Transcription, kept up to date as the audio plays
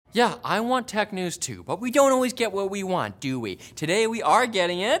Yeah, I want tech news too, but we don't always get what we want, do we? Today we are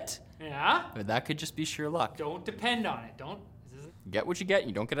getting it. Yeah? But that could just be sheer luck. Don't depend on it. Don't. Get what you get,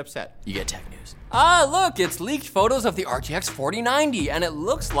 you don't get upset. You get tech news. Ah, look, it's leaked photos of the RTX 4090, and it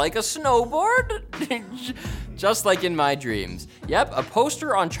looks like a snowboard. Just like in my dreams. Yep, a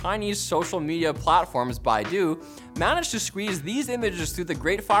poster on Chinese social media platforms, Baidu, managed to squeeze these images through the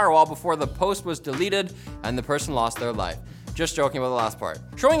Great Firewall before the post was deleted and the person lost their life. Just joking about the last part.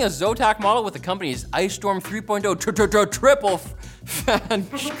 Showing a Zotac model with the company's Ice Storm 3.0 triple fan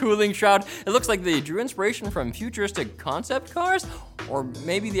cooling shroud. It looks like they drew inspiration from futuristic concept cars, or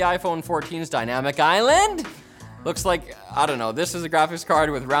maybe the iPhone 14's Dynamic Island? Looks like, I don't know, this is a graphics card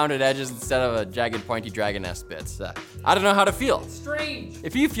with rounded edges instead of a jagged pointy Dragon-esque bits. I don't know how to feel. Strange.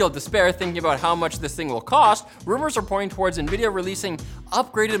 If you feel despair thinking about how much this thing will cost, rumors are pointing towards Nvidia releasing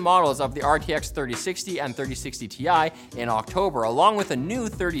upgraded models of the RTX 3060 and 3060 Ti in October, along with a new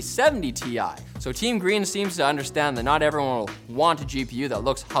 3070 Ti. So Team Green seems to understand that not everyone will want a GPU that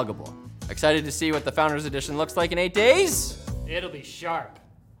looks huggable. Excited to see what the Founders Edition looks like in 8 days? It'll be sharp.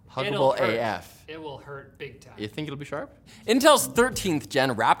 Huggable AF. It will hurt big time. You think it'll be sharp? Intel's 13th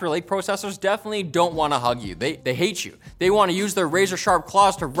gen Raptor Lake processors definitely don't want to hug you. They hate you. They want to use their razor sharp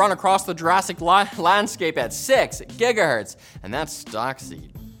claws to run across the Jurassic landscape at 6 gigahertz. And that's stock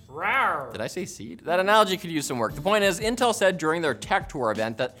seed. Rawr. Did I say seed? That analogy could use some work. The point is, Intel said during their tech tour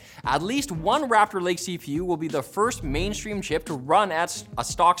event that at least one Raptor Lake CPU will be the first mainstream chip to run at a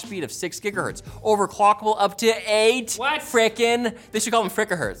stock speed of 6 gigahertz, overclockable up to 8 What? frickin', they should call them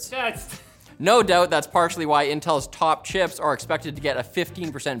frickahertz. That's... No doubt that's partially why Intel's top chips are expected to get a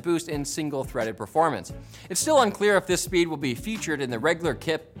 15% boost in single-threaded performance. It's still unclear if this speed will be featured in the regular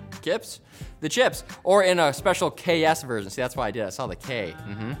chips, or in a special KS version. See, that's why I did, I saw the K.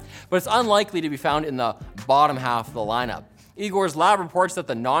 But it's unlikely to be found in the bottom half of the lineup. Igor's lab reports that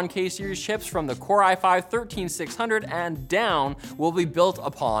the non-K series chips from the Core i5 13600 and down will be built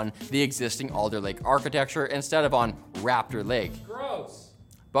upon the existing Alder Lake architecture instead of on Raptor Lake. Gross.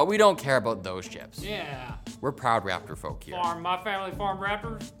 But we don't care about those chips. Yeah. We're proud Raptor folk here. My family farmed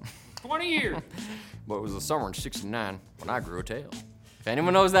raptors 20 years. But it was the summer in '69 when I grew a tail. If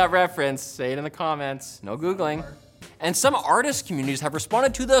anyone knows that reference, say it in the comments. No Googling. And some artist communities have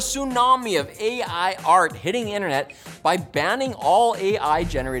responded to the tsunami of AI art hitting the internet by banning all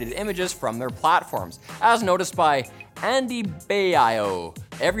AI-generated images from their platforms, as noticed by Andy Baio,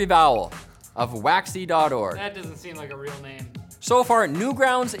 every vowel, of waxy.org. That doesn't seem like a real name. So far,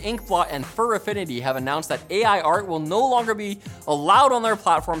 Newgrounds, Inkblot, and Fur Affinity have announced that AI art will no longer be allowed on their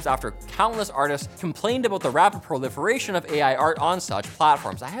platforms after countless artists complained about the rapid proliferation of AI art on such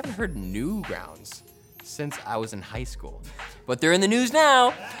platforms. I haven't heard Newgrounds since I was in high school, but they're in the news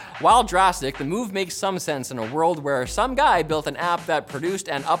now. While drastic, the move makes some sense in a world where some guy built an app that produced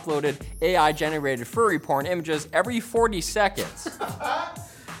and uploaded AI-generated furry porn images every 40 seconds.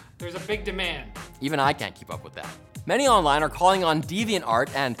 There's a big demand. Even I can't keep up with that. Many online are calling on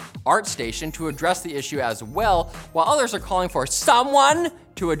DeviantArt and ArtStation to address the issue as well, while others are calling for someone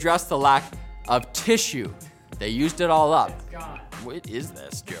to address the lack of tissue. They used it all up. It's gone. What is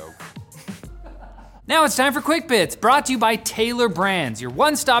this joke? Now it's time for Quick Bits, brought to you by Taylor Brands, your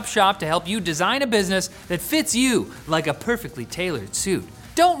one-stop shop to help you design a business that fits you like a perfectly tailored suit.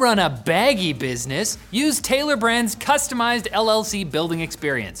 Don't run a baggy business. Use Taylor Brands' customized LLC building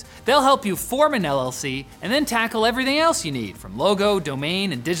experience. They'll help you form an LLC and then tackle everything else you need, from logo,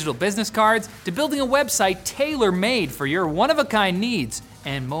 domain, and digital business cards to building a website tailor-made for your one-of-a-kind needs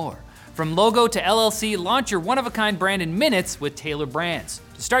and more. From logo to LLC, launch your one-of-a-kind brand in minutes with Taylor Brands.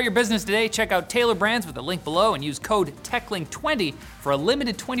 To start your business today, check out Taylor Brands with the link below and use code TECHLINK20 for a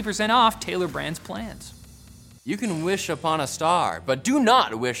limited 20% off Taylor Brands plans. You can wish upon a star, but do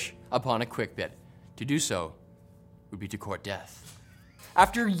not wish upon a quick bit. To do so would be to court death.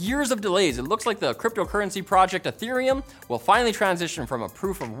 After years of delays, it looks like the cryptocurrency project Ethereum will finally transition from a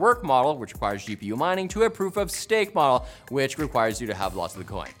proof of work model, which requires GPU mining, to a proof of stake model, which requires you to have lots of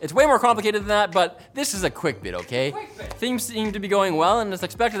the coin. It's way more complicated than that, but this is a quick bit, okay? Things seem to be going well, and it's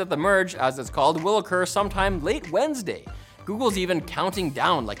expected that the merge, as it's called, will occur sometime late Wednesday. Google's even counting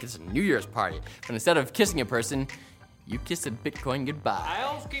down like it's a New Year's party, but instead of kissing a person, you kiss a Bitcoin goodbye. I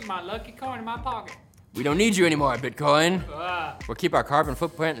always keep my lucky coin in my pocket. We don't need you anymore, Bitcoin. We'll keep our carbon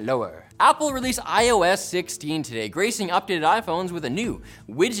footprint lower. Apple released iOS 16 today, gracing updated iPhones with a new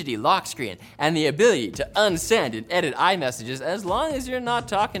widgety lock screen and the ability to unsend and edit iMessages as long as you're not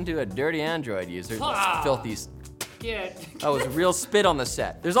talking to a dirty Android user. Filthy. Yeah. That was real spit on the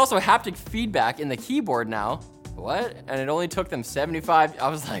set. There's also haptic feedback in the keyboard now. What? And it only took them 75. I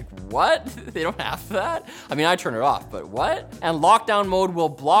was like, what? They don't have that? I mean, I turn it off, but what? And lockdown mode will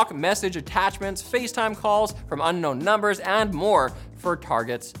block message attachments, FaceTime calls from unknown numbers, and more for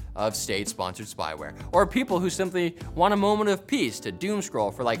targets of state-sponsored spyware. Or people who simply want a moment of peace to doom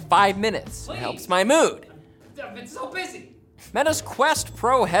scroll for like 5 minutes. It helps my mood. I've been so busy. Meta's Quest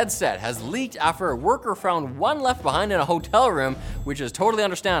Pro headset has leaked after a worker found one left behind in a hotel room, which is totally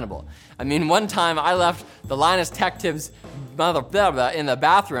understandable. I mean, one time I left the Linus Tech Tips in the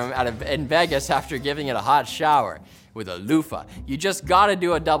bathroom in Vegas after giving it a hot shower with a loofah. You just gotta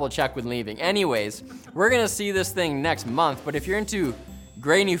do a double check when leaving. Anyways, we're gonna see this thing next month, but if you're into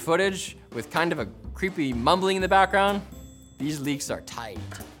grainy footage with kind of a creepy mumbling in the background, these leaks are tight.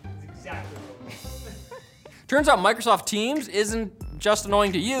 That's exactly what Turns out Microsoft Teams isn't just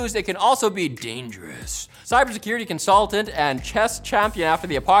annoying to use, it can also be dangerous. Cybersecurity consultant and chess champion after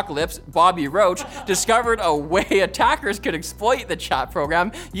the apocalypse, Bobby Roach, discovered a way attackers could exploit the chat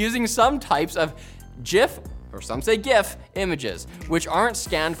program using some types of GIF, or some say GIF, images, which aren't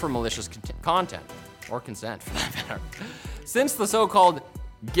scanned for malicious content, or consent for that matter. Since the so-called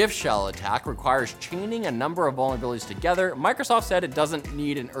GIF shell attack requires chaining a number of vulnerabilities together, Microsoft said it doesn't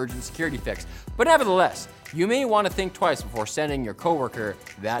need an urgent security fix. But nevertheless, you may want to think twice before sending your coworker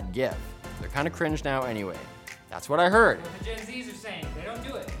that GIF. They're kind of cringe now anyway. That's what I heard. what the Gen Zs are saying. They don't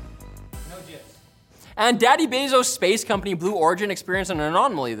do it. No GIFs. And Daddy Bezos' space company Blue Origin experienced an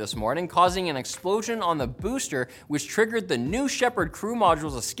anomaly this morning, causing an explosion on the booster, which triggered the New Shepard crew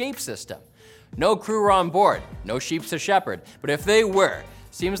module's escape system. No crew were on board, no sheep to shepherd, but if they were,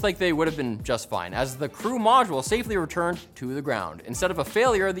 seems like they would have been just fine, as the crew module safely returned to the ground. Instead of a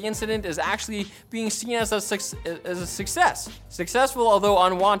failure, the incident is actually being seen as a success. Successful, although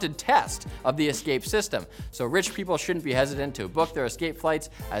unwanted test of the escape system. So rich people shouldn't be hesitant to book their escape flights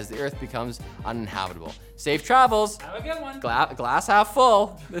as the Earth becomes uninhabitable. Safe travels. Have a good one. Glass half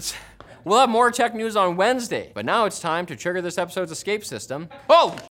full. We'll have more tech news on Wednesday, but now it's time to trigger this episode's escape system. Oh!